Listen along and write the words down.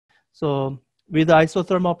So with the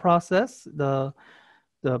isothermal process, the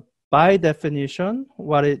by definition,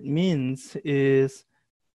 what it means is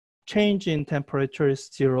change in temperature is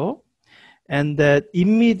 0, and that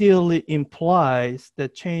immediately implies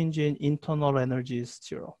that change in internal energy is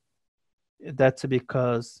 0. That's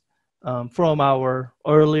because from our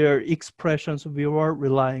earlier expressions we were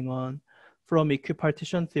relying on, from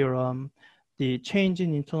equipartition theorem, the change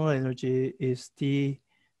in internal energy is the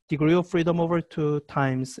degree of freedom over 2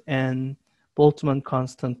 times n Boltzmann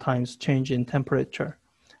constant times change in temperature.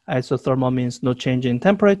 Isothermal means no change in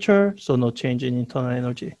temperature, so no change in internal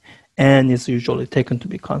energy. N is usually taken to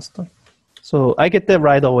be constant. So I get that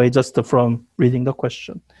right away just from reading the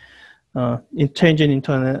question. Change in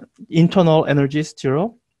internal energy is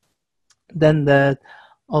 0. Then that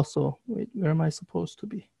also, wait, where am I supposed to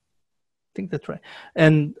be? I think that's right.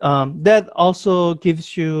 And that also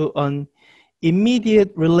gives you an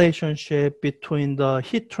immediate relationship between the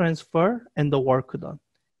heat transfer and the work done.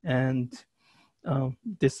 And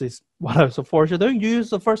this is what I was foreshadowing. You use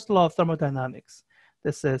the first law of thermodynamics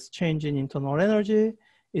that says change in internal energy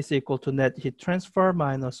is equal to net heat transfer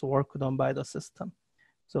minus work done by the system.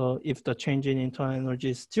 So if the change in internal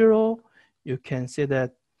energy is 0, you can see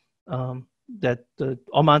that that the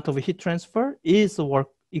amount of heat transfer is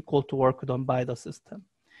equal to work done by the system.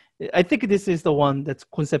 I think this is the one that's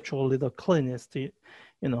conceptually the cleanest. You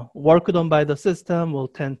know, work done by the system will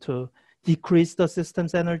tend to decrease the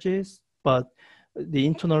system's energies, but the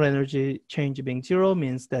internal energy change being 0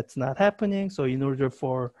 means that's not happening. So in order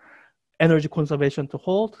for energy conservation to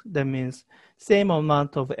hold, that means same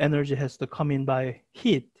amount of energy has to come in by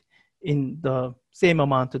heat in the same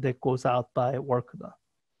amount that goes out by work done.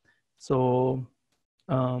 So,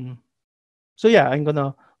 so yeah, I'm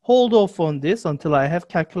gonna hold off on this until I have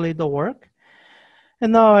calculated the work.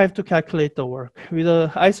 And now I have to calculate the work. With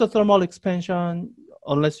the isothermal expansion,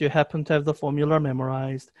 unless you happen to have the formula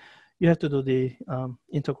memorized, you have to do the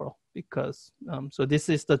integral because, so this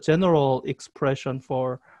is the general expression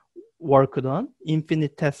for work done.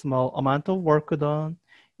 Infinitesimal amount of work done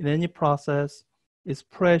in any process is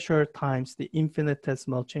pressure times the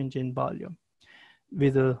infinitesimal change in volume.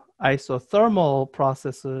 With the isothermal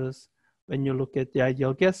processes, when you look at the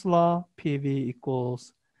ideal gas law, PV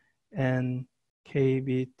equals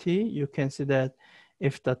NkBT, you can see that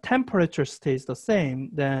if the temperature stays the same,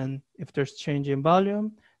 then if there's change in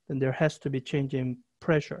volume, then there has to be change in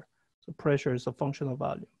pressure. So pressure is a function of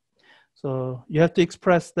volume. So you have to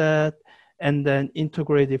express that and then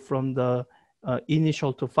integrate it from the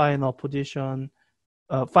initial to final position,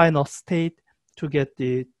 final state to get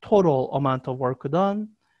the total amount of work done.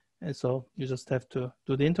 And so you just have to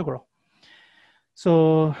do the integral.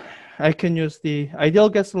 So I can use the ideal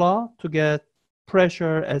gas law to get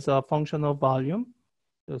pressure as a function of volume,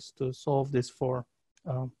 just to solve this for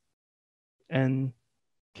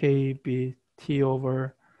NkBT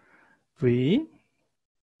over V.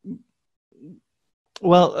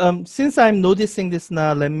 Well, since I'm noticing this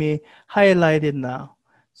now, let me highlight it now.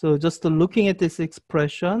 So just looking at this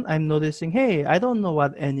expression, I'm noticing, hey, I don't know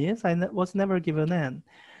what n is. I was never given n.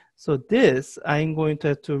 So this, I'm going to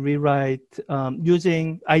have to rewrite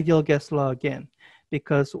using ideal gas law again,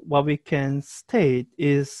 because what we can state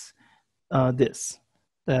is this,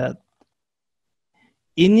 that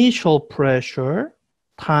initial pressure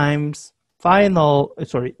times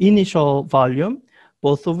initial volume,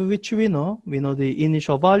 both of which we know the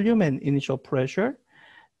initial volume and initial pressure,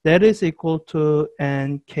 that is equal to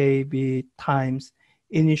NkB times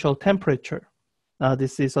initial temperature. Now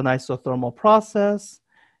this is an isothermal process.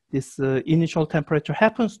 This initial temperature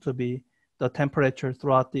happens to be the temperature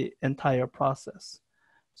throughout the entire process.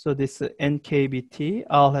 So this NkBT,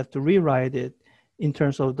 I'll have to rewrite it in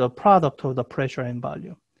terms of the product of the pressure and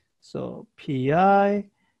volume. So Pi,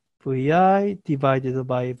 Vi divided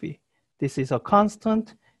by V. This is a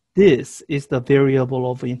constant. This is the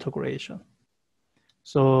variable of integration.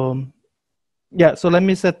 So yeah, so let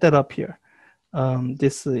me set that up here.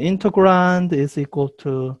 This integrand is equal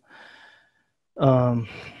to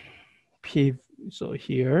P. So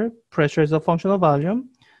here, pressure is a function of volume.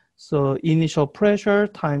 So initial pressure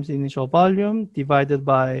times initial volume divided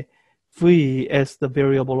by V as the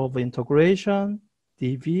variable of integration,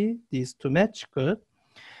 dV, these two match, good.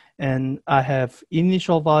 And I have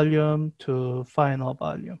initial volume to final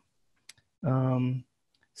volume.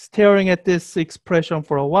 Staring at this expression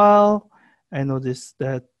for a while, I noticed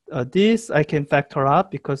that this I can factor out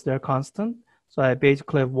because they're constant. So I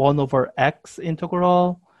basically have 1 over x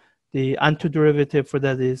integral. The antiderivative for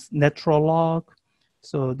that is natural log.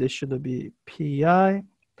 So this should be Pi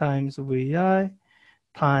times Vi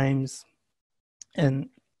times, and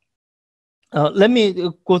Let me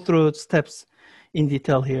go through steps in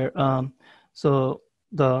detail here. So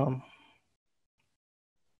the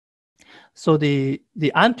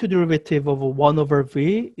antiderivative of 1 over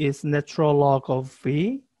v is natural log of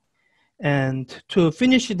v. And to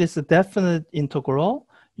finish this definite integral,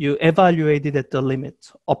 you evaluate it at the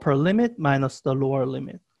limit, upper limit minus the lower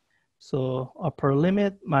limit. So upper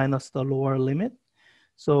limit minus the lower limit.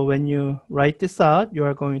 So when you write this out, you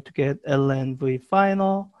are going to get ln v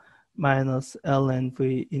final minus ln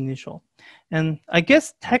v initial. And I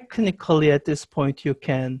guess technically at this point, you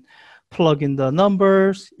can plug in the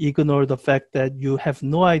numbers, ignore the fact that you have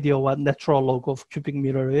no idea what natural log of cubic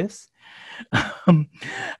meter is.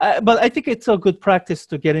 But I think it's a good practice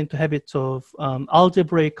to get into habits of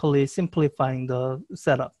algebraically simplifying the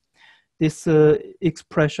setup. This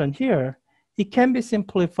expression here, it can be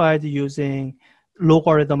simplified using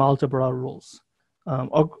logarithm algebra rules.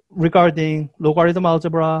 Regarding logarithm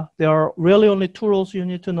algebra, there are really only 2 rules you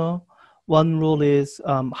need to know. One rule is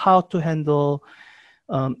how to handle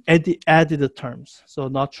added terms. So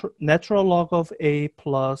natural log of a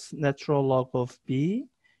plus natural log of b.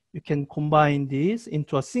 You can combine these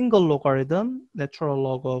into a single logarithm, natural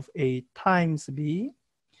log of a times b,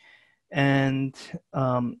 and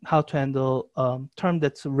how to handle term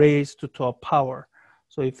that's raised to a power.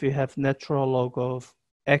 So if you have natural log of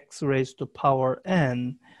x raised to power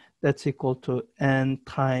n, that's equal to n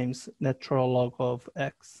times natural log of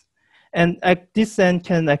x. And this n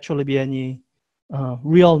can actually be any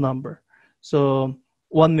real number. So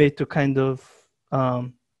one way to kind of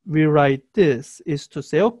rewrite this is to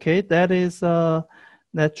say, okay, that is a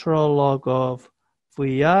natural log of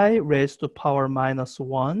vi raised to power minus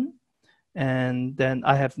 1. And then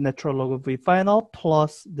I have natural log of v final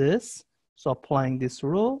plus this. So applying this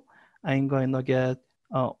rule, I'm going to get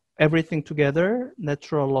everything together,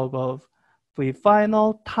 natural log of v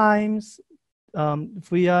final times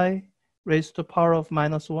vi raised to power of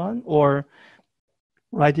minus 1, or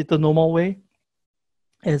write it the normal way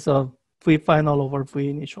as a v final over v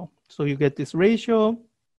initial. So you get this ratio.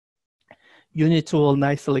 Units will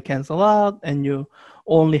nicely cancel out, and you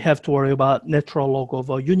only have to worry about natural log of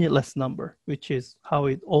a unitless number, which is how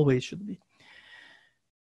it always should be.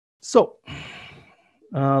 So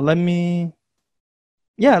let me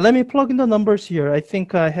plug in the numbers here. I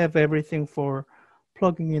think I have everything for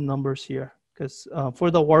plugging in numbers here, because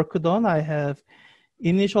for the work done, I have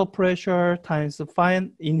initial pressure times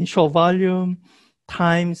the initial volume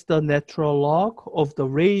times the natural log of the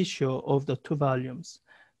ratio of the 2 volumes,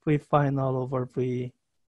 v final over v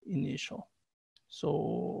initial.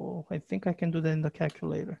 So I think I can do that in the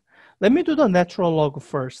calculator. Let me do the natural log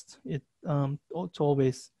first. It's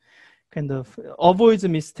always kind of avoids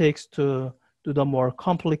mistakes to do the more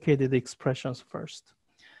complicated expressions first.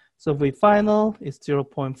 So v final is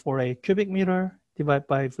 0.48 cubic meter divided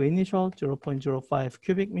by v initial, 0.05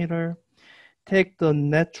 cubic meter. Take the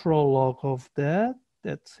natural log of that,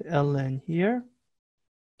 that's ln here.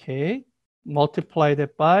 Okay, multiply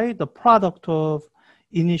that by the product of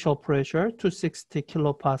initial pressure, 260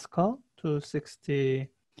 kilopascal, 260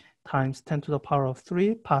 times 10 to the power of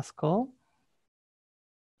 3 Pascal,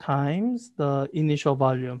 times the initial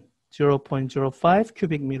volume, 0.05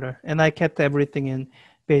 cubic meter. And I kept everything in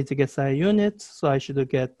basic SI units, so I should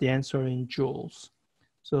get the answer in joules.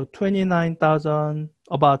 So 29,000,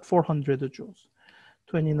 about 400 joules.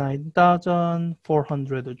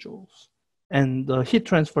 29,400 joules. And the heat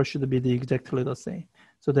transfer should be exactly the same,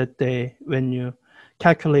 so that when you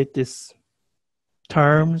calculate these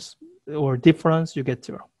terms or difference, you get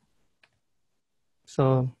 0.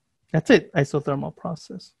 So that's it, isothermal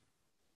process.